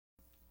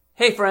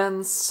Hey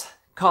friends,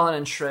 Colin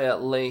and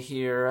Shreya Lay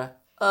here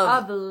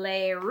of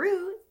Lay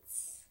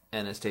Roots,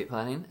 an estate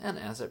planning and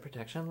asset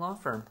protection law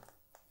firm.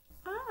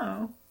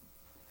 Oh.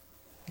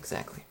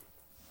 Exactly.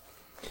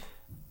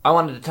 I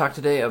wanted to talk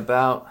today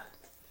about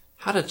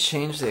how to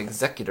change the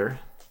executor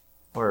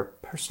or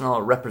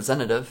personal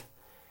representative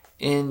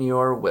in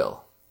your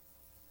will.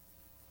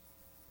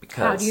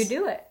 How do you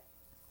do it?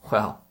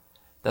 Well,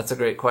 that's a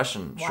great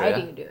question, Shreya. Why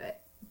do you do it?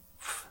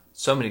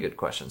 So many good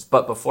questions.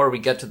 But before we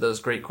get to those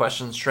great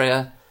questions,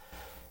 Shreya,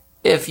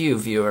 if you,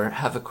 viewer,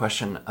 have a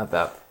question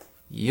about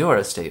your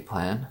estate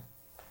plan,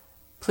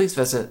 please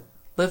visit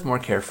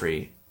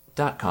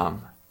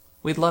livemorecarefree.com.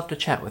 We'd love to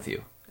chat with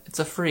you. It's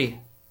a free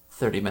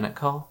 30-minute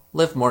call.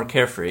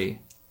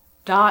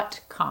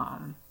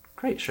 livemorecarefree.com.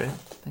 Great, Shreya.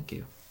 Thank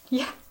you.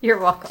 Yeah, you're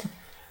welcome.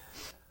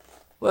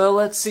 Well,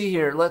 let's see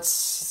here. Let's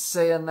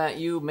say in that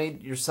you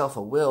made yourself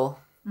a will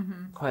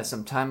quite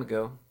some time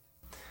ago.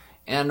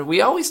 And we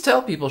always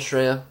tell people,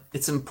 Shreya,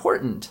 it's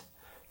important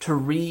to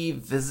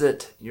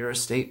revisit your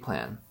estate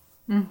plan.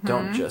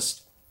 Don't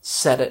just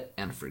set it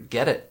and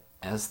forget it,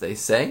 as they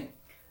say.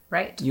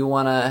 Right. You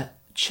want to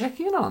check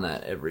in on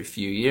that every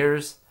few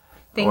years.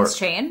 Things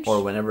change.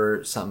 Or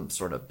whenever some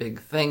sort of big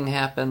thing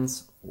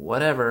happens,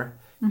 whatever,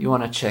 you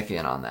want to check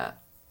in on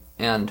that.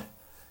 And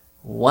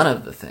one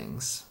of the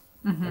things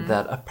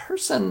that a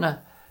person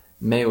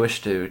may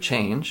wish to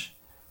change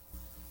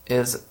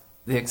is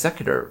the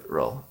executor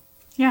role.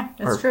 Yeah,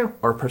 that's true.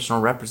 Or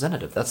personal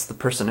representative. That's the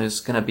person who's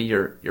going to be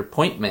your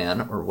point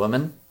man or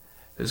woman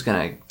who's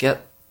going to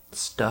get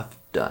stuff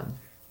done.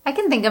 I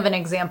can think of an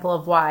example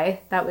of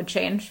why that would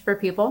change for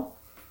people.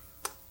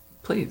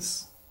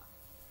 Please,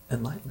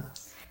 enlighten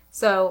us.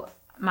 So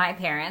my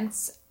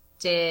parents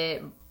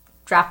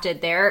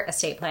drafted their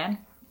estate plan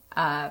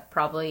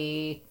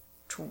probably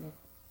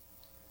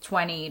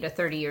 20 to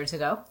 30 years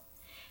ago.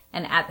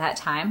 And at that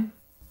time,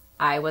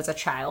 I was a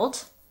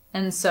child.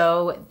 And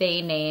so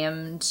they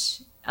named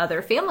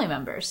other family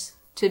members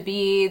to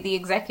be the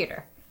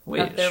executor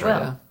of their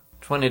will.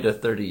 20 to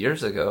 30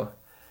 years ago.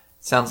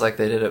 Sounds like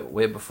they did it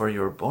way before you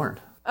were born.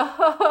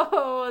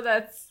 Oh,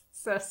 that's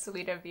so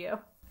sweet of you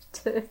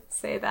to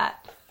say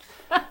that.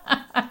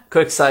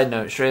 Quick side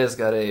note, Shreya's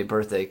got a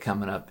birthday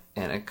coming up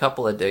in a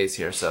couple of days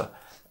here, so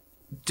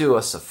do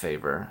us a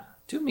favor.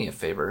 Do me a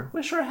favor.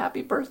 Wish her a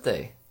happy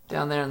birthday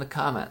down there in the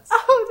comments.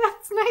 Oh,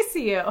 that's nice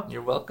of you.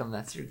 You're welcome.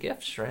 That's your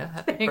gift, Shreya.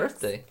 Happy Thanks.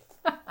 birthday.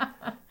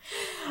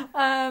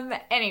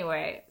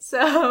 Anyway,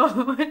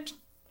 so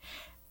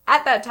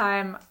at that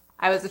time,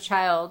 I was a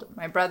child.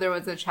 My brother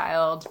was a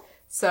child.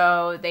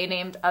 So they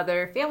named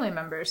other family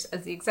members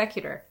as the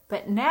executor.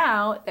 But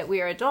now that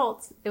we are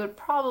adults, they would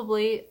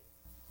probably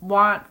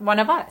want one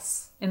of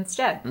us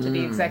instead to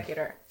be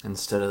executor.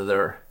 Instead of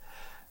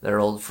their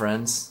old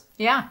friends.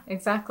 Yeah,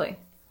 exactly.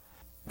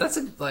 That's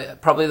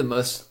probably the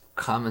most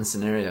common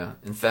scenario.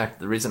 In fact,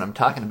 the reason I'm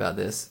talking about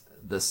this,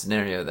 the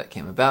scenario that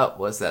came about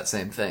was that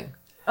same thing.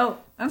 Oh,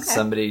 okay.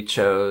 Somebody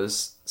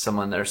chose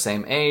someone their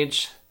same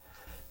age.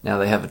 Now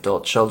they have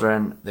adult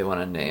children. They want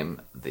to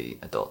name the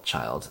adult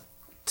child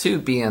to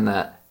be in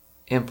that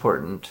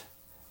important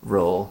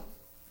role.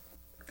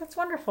 That's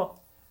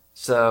wonderful.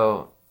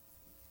 So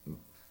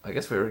I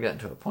guess we were getting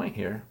to a point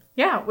here.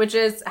 Yeah, which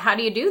is, how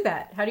do you do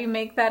that? How do you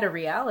make that a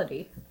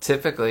reality?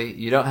 Typically,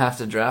 you don't have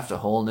to draft a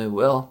whole new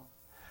will.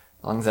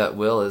 As long as that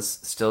will is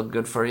still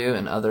good for you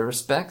in other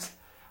respects,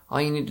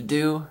 all you need to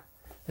do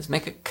is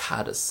make a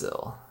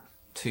codicil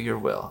to your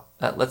will.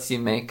 That lets you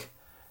make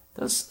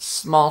those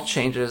small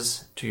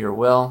changes to your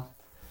will.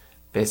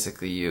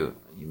 Basically, you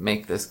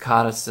make this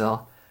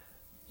codicil,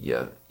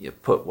 you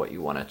put what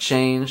you want to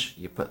change,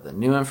 you put the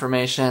new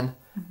information,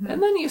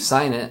 and then you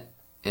sign it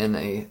in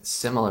a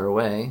similar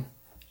way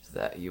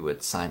that you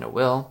would sign a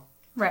will.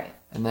 Right.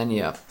 And then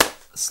you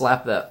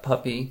slap that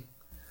puppy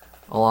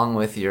along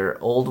with your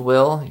old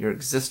will, your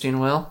existing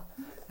will,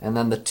 and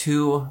then the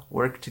two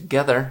work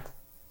together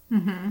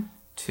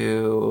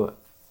to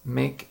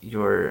make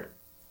your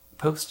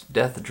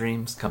post-death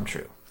dreams come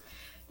true.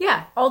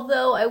 Yeah,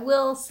 although I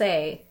will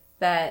say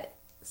that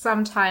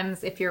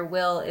sometimes if your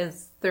will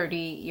is 30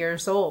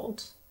 years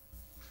old,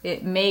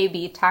 it may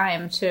be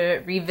time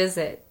to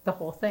revisit the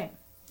whole thing.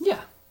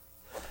 Yeah.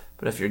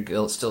 But if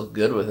you're still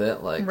good with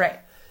it, like, right.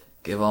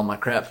 Give all my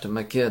crap to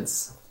my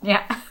kids.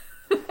 Yeah.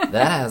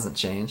 That hasn't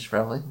changed,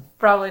 probably.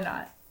 Probably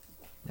not.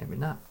 Maybe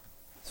not.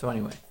 So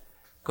anyway,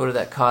 go to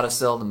that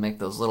codicil to make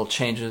those little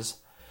changes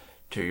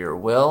to your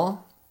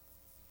will.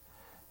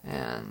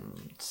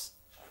 And,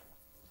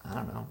 I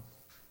don't know,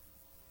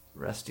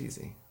 rest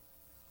easy.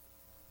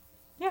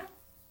 Yeah.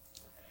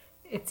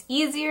 It's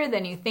easier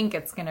than you think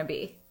it's going to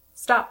be.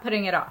 Stop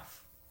putting it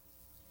off.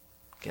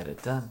 Get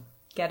it done.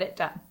 Get it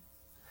done.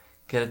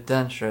 Get it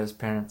done, Shreya's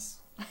parents.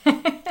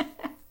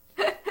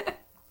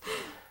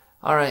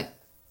 All right.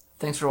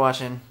 Thanks for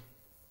watching.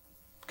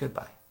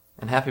 Goodbye.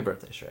 And happy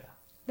birthday, Shreya.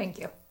 Thank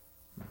you.